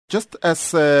Just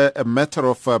as a matter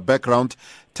of background,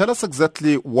 tell us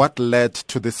exactly what led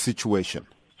to this situation.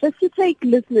 Just to take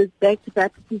listeners back,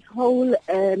 that this whole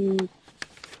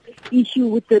issue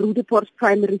with the Roodepoort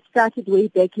Primary started way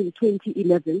back in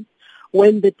 2011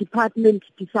 when the department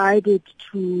decided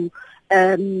to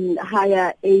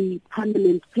hire a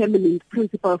permanent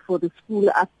principal for the school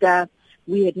after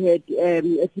we had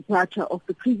a departure of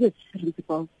the previous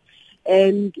principal.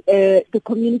 And the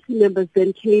community members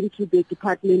then came to the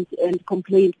department and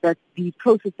complained that the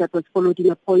process that was followed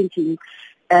in appointing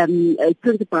a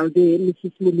principal there,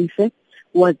 Mrs. Mulife,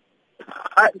 was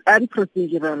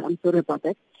unprocedural. I'm sorry about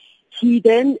that. She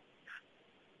then,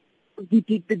 the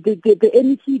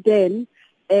MEC then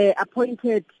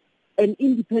appointed an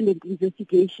independent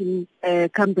investigation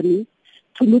company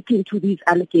to look into these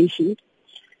allegations.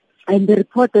 And the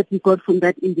report that we got from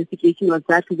that investigation was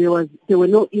that there were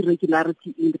no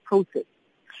irregularity in the process.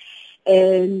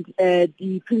 And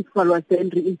the principal was then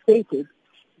reinstated.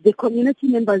 The community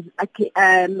members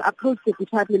approached the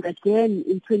department again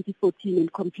in 2014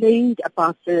 and complained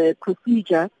about the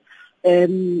procedure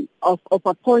of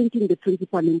appointing the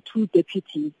principal and two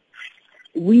deputies.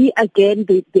 We again,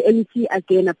 the MEC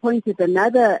again appointed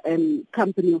another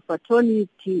company of attorneys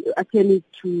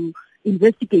to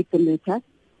investigate the matter.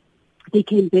 They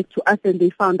came back to us and they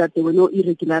found that there were no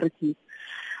irregularities.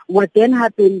 What then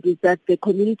happened is that the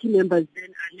community members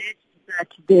then alleged that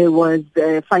there was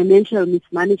financial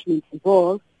mismanagement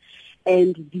involved,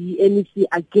 and the MEC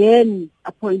again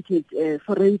appointed a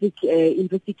forensic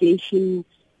investigation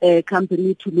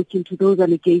company to look into those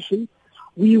allegations.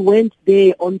 We went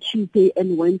there on Tuesday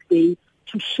and Wednesday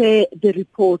to share the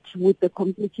report with the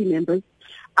community members.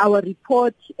 Our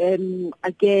report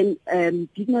again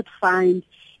did not find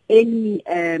any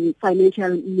financial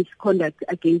misconduct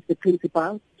against the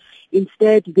principal.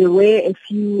 Instead, there were a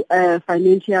few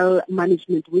financial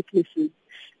management weaknesses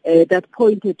that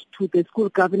pointed to the school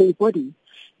governing body.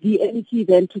 The MEC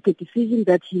then took a decision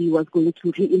that he was going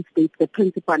to reinstate the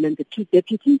principal and the two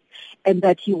deputies and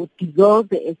that he would dissolve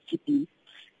the SGB.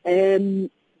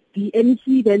 The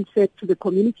MEC then said to the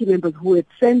community members who had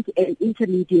sent an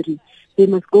intermediary, they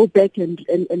must go back and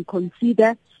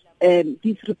consider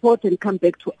this report and come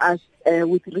back to us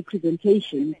with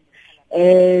representation.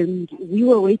 And we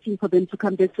were waiting for them to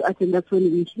come back to us, and that's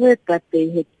when we heard that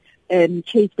they had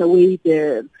chased away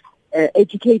the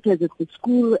educators at the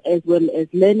school as well as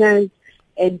learners,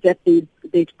 and that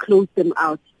they'd closed them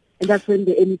out. And that's when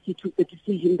the MEC took the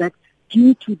decision that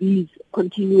due to these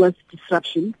continuous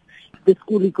disruptions, the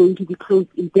school is going to be closed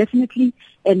indefinitely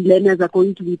and learners are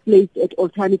going to be placed at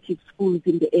alternative schools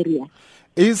in the area.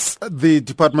 Is the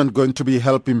department going to be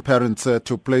helping parents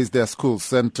to place their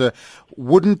schools? And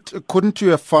couldn't you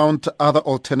have found other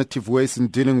alternative ways in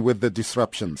dealing with the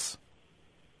disruptions?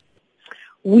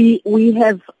 We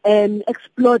have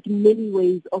explored many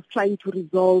ways of trying to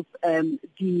resolve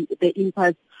the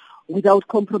impasse without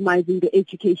compromising the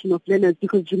education of learners,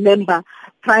 because remember,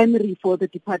 primary for the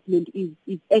department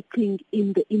is acting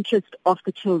in the interest of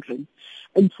the children.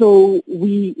 And so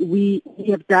we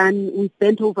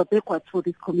bent over backwards for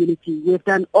this community. We have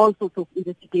done all sorts of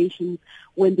investigations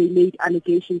when they made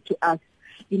allegations to us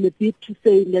in a bid to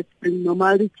say, let's bring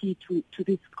normality to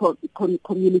this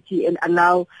community and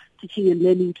allow teaching and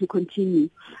learning to continue.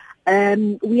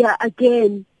 We are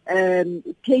again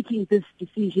taking this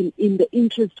decision in the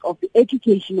interest of the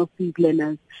education of these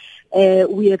learners.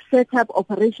 We have set up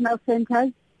operational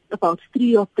centers, about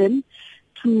 3 of them,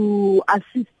 to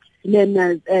assist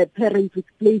learners, parents with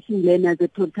placing learners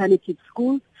at alternative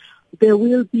schools.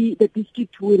 The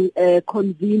district will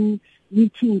convene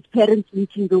meetings, parents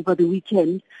meetings over the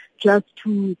weekend, just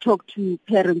to talk to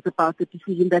parents about the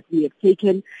decision that we have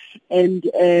taken.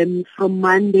 And from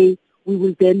Monday, we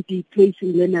will then be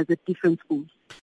placing learners at different schools.